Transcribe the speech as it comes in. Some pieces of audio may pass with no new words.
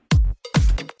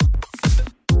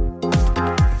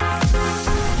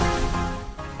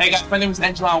Hey guys, my name is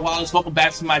Aijalon Wallace. Welcome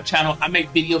back to my channel. I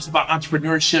make videos about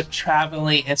entrepreneurship,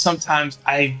 traveling, and sometimes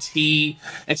IT.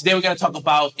 And today we're going to talk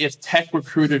about if tech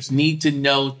recruiters need to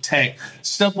know tech.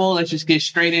 Simple. Let's just get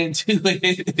straight into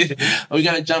it. We're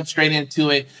going to jump straight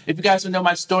into it. If you guys don't know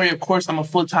my story, of course, I'm a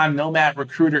full-time nomad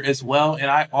recruiter as well.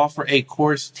 And I offer a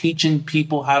course teaching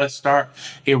people how to start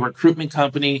a recruitment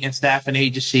company and staff an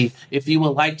agency. If you would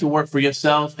like to work for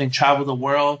yourself and travel the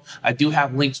world, I do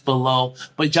have links below.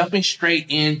 But jumping straight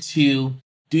into,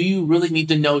 do you really need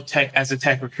to know tech as a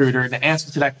tech recruiter? The answer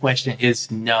to that question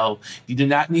is no. You do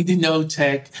not need to know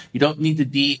tech. You don't need to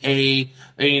be a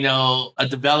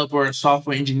developer or a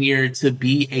software engineer to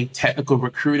be a technical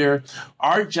recruiter.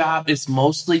 Our job is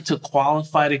mostly to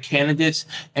qualify the candidates,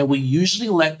 and we usually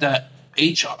let the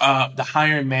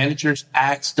hiring managers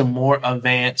ask the more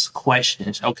advanced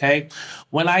questions. Okay.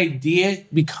 When I did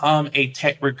become a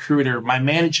tech recruiter, my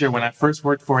manager, when I first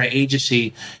worked for an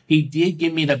agency, he did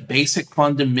give me the basic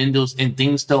fundamentals and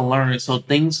things to learn. So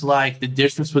things like the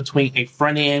difference between a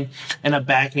front end and a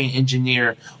back end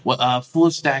engineer, a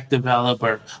full stack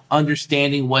developer,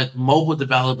 understanding what mobile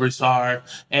developers are,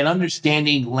 and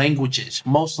understanding languages,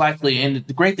 most likely. And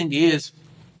the great thing is,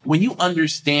 when you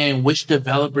understand which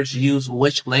developers use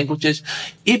which languages,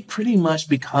 it pretty much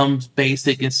becomes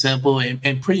basic and simple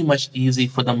and pretty much easy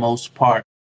for the most part.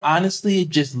 Honestly,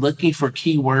 just looking for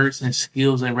keywords and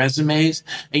skills and resumes,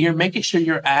 and you're making sure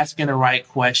you're asking the right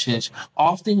questions.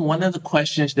 Often, one of the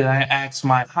questions that I ask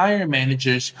my hiring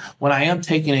managers when I am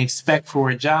taking a spec for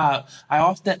a job, I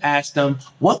often ask them,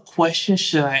 what questions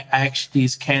should I ask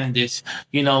these candidates,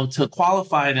 to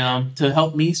qualify them, to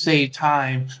help me save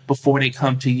time before they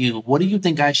come to you? What do you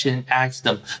think I should ask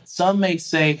them? Some may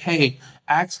say, hey,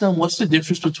 ask them what's the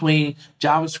difference between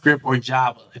JavaScript or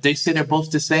Java. If they say they're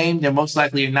both the same, they're most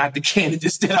likely not the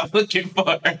candidates that I'm looking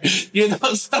for.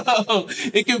 So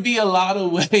it can be a lot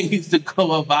of ways to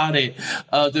go about it,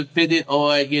 depending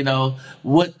on,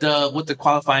 what the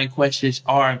qualifying questions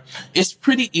are. It's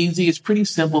pretty easy. It's pretty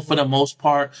simple for the most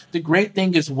part. The great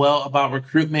thing as well about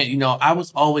recruitment, I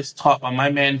was always taught by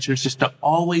my managers just to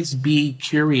always be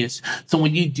curious. So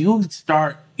when you do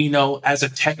start, as a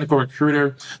technical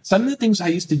recruiter, some of the things I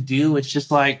used to do is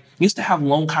just used to have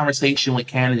long conversation with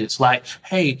candidates like,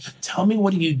 hey, tell me,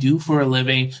 what do you do for a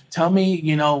living? Tell me,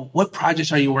 what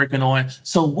projects are you working on?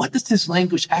 So what does this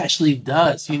language actually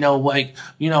does? How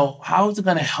is it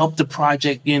going to help the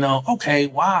project? Okay,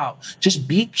 wow. Just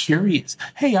be curious.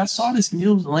 Hey, I saw this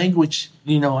new language,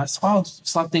 I saw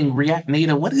something React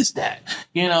Native. What is that?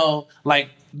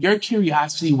 Your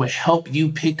curiosity will help you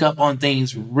pick up on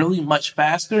things really much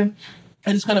faster.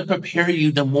 And it's going to prepare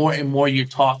you the more and more you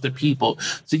talk to people.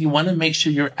 So you want to make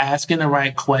sure you're asking the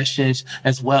right questions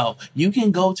as well. You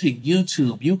can go to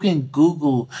YouTube. You can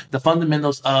Google the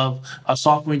fundamentals of a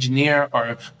software engineer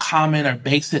or common or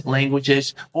basic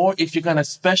languages. Or if you're going to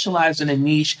specialize in a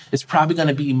niche, it's probably going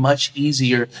to be much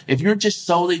easier. If you're just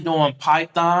solely doing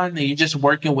Python and you're just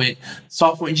working with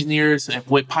software engineers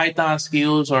with Python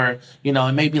skills, or,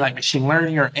 it may be like machine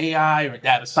learning or AI or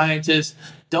data scientists,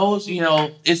 those,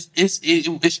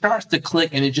 it starts to click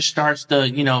and it just starts to,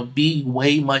 be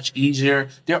way much easier.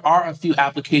 There are a few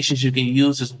applications you can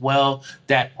use as well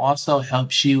that also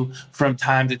helps you from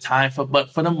time to time.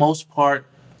 But for the most part,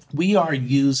 we are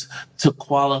used to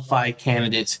qualify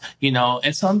candidates,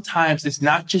 and sometimes it's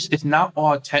not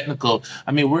all technical.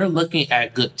 I mean, we're looking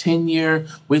at good tenure.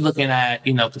 We're looking at,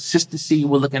 consistency.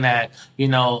 We're looking at,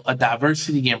 a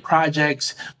diversity in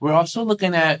projects. We're also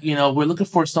looking at, we're looking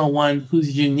for someone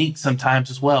who's unique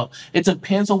sometimes as well. It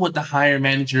depends on what the hiring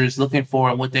manager is looking for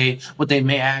and what they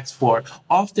may ask for.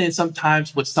 Often,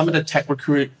 sometimes with some of the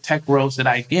tech roles that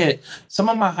I get, some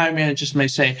of my hiring managers may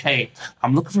say, hey,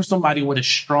 I'm looking for somebody with a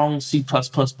strong C++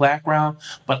 background,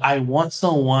 but I want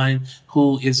someone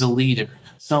who is a leader,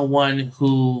 someone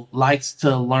who likes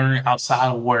to learn outside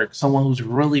of work, someone who's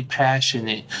really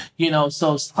passionate,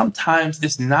 so sometimes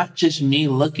it's not just me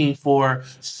looking for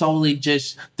solely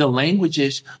just the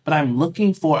languages, but I'm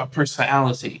looking for a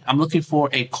personality. I'm looking for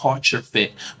a culture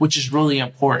fit, which is really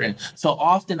important. So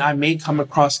often I may come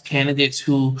across candidates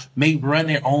who may run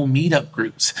their own meetup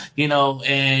groups,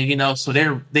 so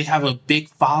they have a big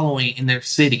following in their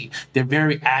city. They're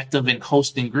very active in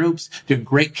hosting groups. They're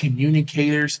great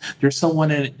communicators. They're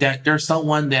someone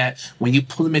that when you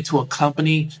pull them into a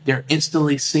company, they're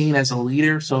instantly seen as a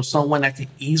leader. So someone that can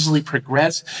easily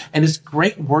progress. And it's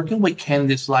great working with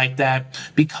candidates like that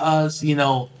because,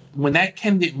 when that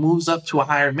candidate moves up to a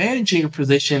higher managing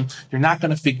position, they're not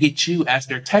going to forget you as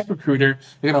their tech recruiter.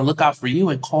 They're going to look out for you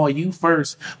and call you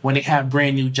first when they have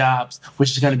brand new jobs,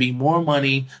 which is going to be more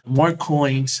money, more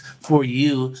coins for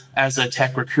you as a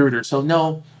tech recruiter. So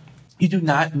no, you do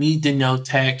not need to know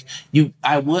tech.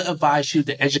 I would advise you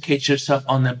to educate yourself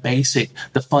on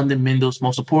the fundamentals,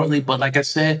 most importantly. But like I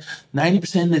said,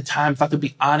 90% of the time, if I could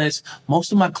be honest,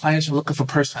 most of my clients are looking for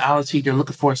personality. They're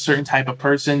looking for a certain type of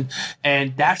person.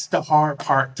 And that's the hard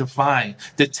part to find.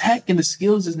 The tech and the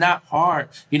skills is not hard.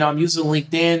 I'm using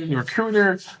LinkedIn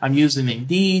Recruiter. I'm using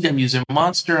Indeed. I'm using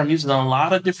Monster. I'm using a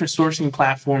lot of different sourcing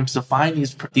platforms to find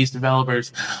these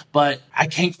developers, but I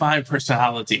can't find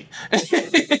personality. I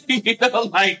can't,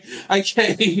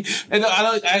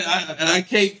 I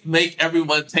can't make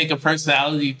everyone take a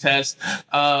personality test,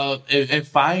 and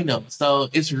find them. So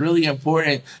it's really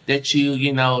important that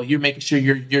you're making sure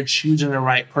you're choosing the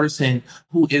right person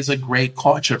who is a great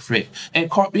culture fit. And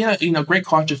great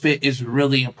culture fit is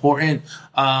really important.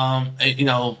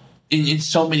 In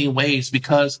so many ways,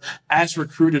 because as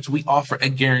recruiters, we offer a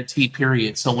guarantee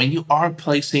period. So when you are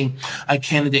placing a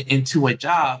candidate into a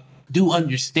job, do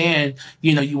understand,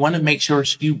 you want to make sure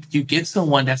you get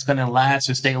someone that's going to last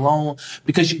and stay long,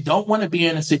 because you don't want to be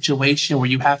in a situation where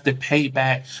you have to pay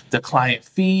back the client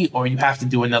fee or you have to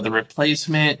do another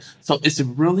replacement. So it's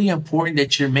really important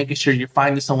that you're making sure you're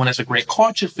finding someone that's a great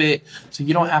culture fit, so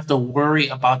you don't have to worry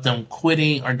about them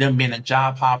quitting or them being a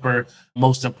job hopper.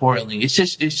 Most importantly, it's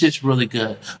just really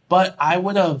good. But I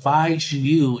would advise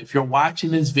you, if you're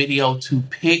watching this video, to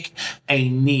pick a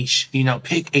niche,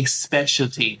 pick a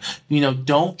specialty.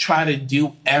 Don't try to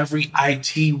do every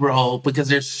IT role, because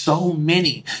there's so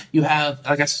many. You have,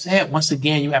 like I said, once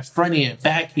again, you have front end,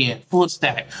 back end, full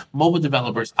stack, mobile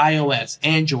developers, iOS,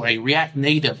 Android, React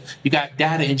Native. You got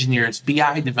data engineers,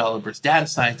 BI developers, data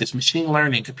scientists, machine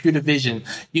learning, computer vision.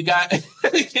 You got,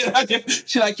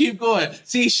 should I keep going?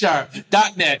 C#,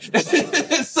 .NET.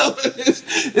 So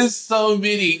it's so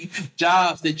many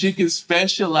jobs that you can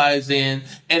specialize in,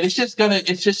 and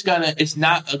it's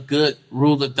not a good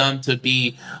rule of thumb to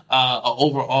be an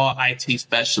overall IT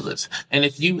specialist. And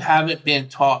if you haven't been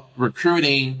taught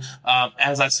recruiting,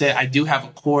 as I said, I do have a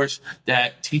course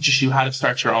that teaches you how to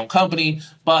start your own company,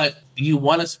 but you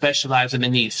want to specialize in a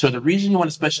niche. So the reason you want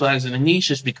to specialize in a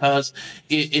niche is because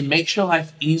it makes your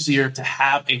life easier to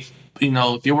have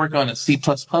if you're working on a C++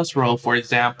 role, for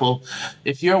example,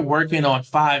 if you're working on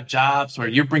 5 jobs or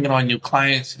you're bringing on new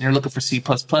clients and you're looking for C++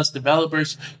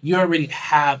 developers, you already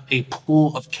have a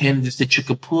pool of candidates that you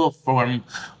could pull from,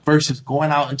 versus going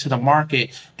out into the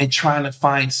market and trying to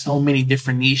find so many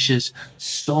different niches,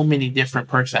 so many different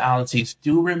personalities.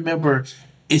 Do remember,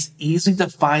 it's easy to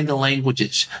find the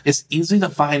languages. It's easy to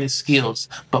find the skills,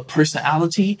 but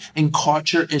personality and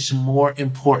culture is more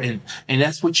important. And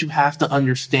that's what you have to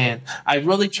understand. I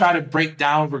really try to break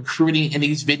down recruiting in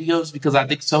these videos, because I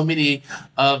think so many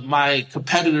of my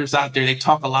competitors out there, they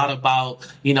talk a lot about,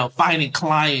 finding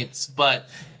clients, but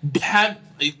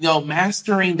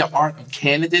mastering the art of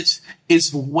candidates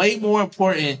is way more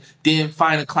important than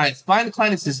finding clients. Finding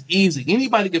clients is easy.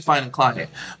 Anybody can find a client.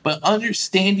 But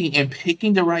understanding and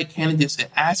picking the right candidates and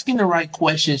asking the right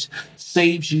questions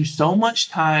saves you so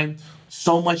much time,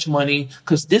 so much money,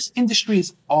 because this industry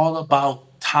is all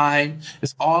about time.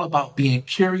 It's all about being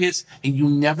curious, and you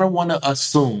never want to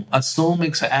assume. Assume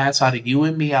makes an ass out of you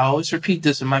and me. I always repeat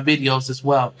this in my videos as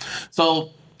well. So,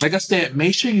 like I said,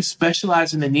 make sure you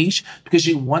specialize in the niche, because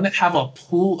you want to have a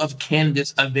pool of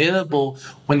candidates available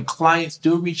when clients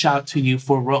do reach out to you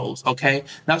for roles, okay?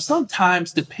 Now,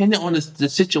 sometimes, depending on the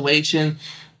situation,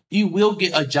 you will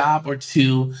get a job or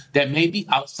two that may be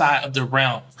outside of the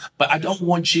realm. But I don't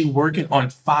want you working on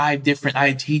 5 different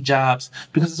IT jobs,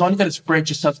 because it's only going to spread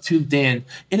yourself too thin.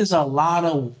 It is a lot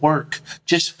of work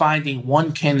just finding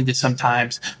one candidate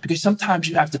sometimes, because sometimes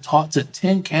you have to talk to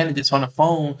 10 candidates on the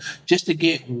phone just to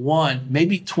get one,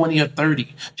 maybe 20 or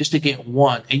 30 just to get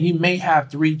one. And you may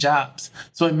have 3 jobs.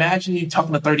 So imagine you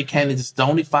talking to 30 candidates to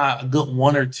only find a good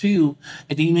 1 or 2,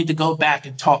 and then you need to go back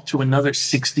and talk to another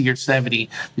 60 or 70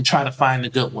 to try to find the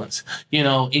good ones,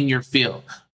 in your field.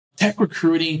 Tech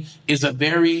recruiting is a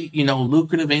very,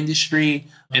 lucrative industry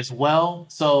as well.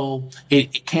 So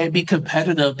it can be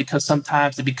competitive, because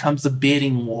sometimes it becomes a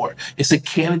bidding war. It's a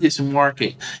candidates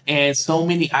market, and so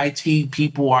many IT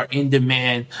people are in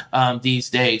demand these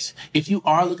days. If you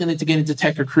are looking to get into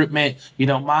tech recruitment,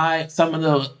 some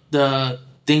of the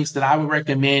things that I would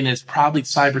recommend is probably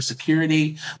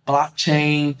cybersecurity,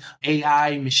 blockchain,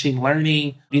 AI, machine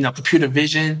learning, computer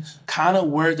vision, kind of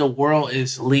where the world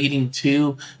is leading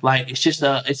to. Like,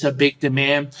 it's a big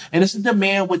demand, and it's a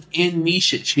demand within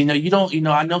niches. I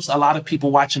know a lot of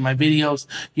people watching my videos,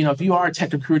 if you are a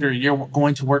tech recruiter, you're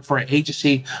going to work for an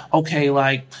agency. Okay.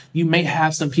 Like, you may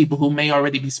have some people who may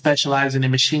already be specializing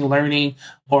in machine learning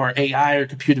or AI or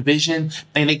computer vision,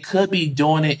 and they could be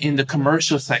doing it in the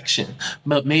commercial section,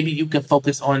 but maybe you can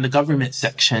focus on the government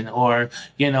section or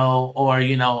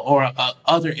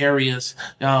other areas,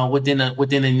 within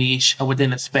a niche or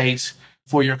within a space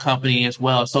for your company as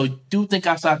well. So do think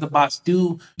outside the box,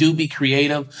 do be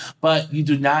creative, but you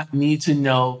do not need to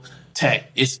know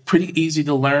tech. It's pretty easy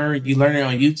to learn. You learn it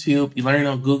on YouTube, you learn it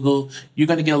on Google. You're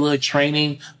going to get a little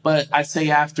training, but I say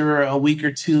after a week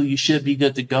or two, you should be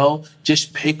good to go.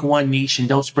 Just pick one niche and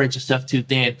don't spread your stuff too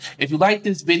thin. If you like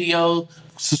this video,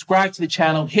 subscribe to the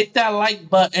channel, hit that like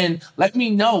button, let me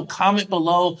know, comment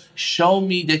below, show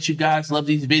me that you guys love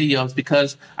these videos,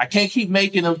 because I can't keep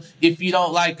making them if you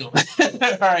don't like them.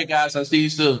 All right, guys, I'll see you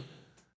soon.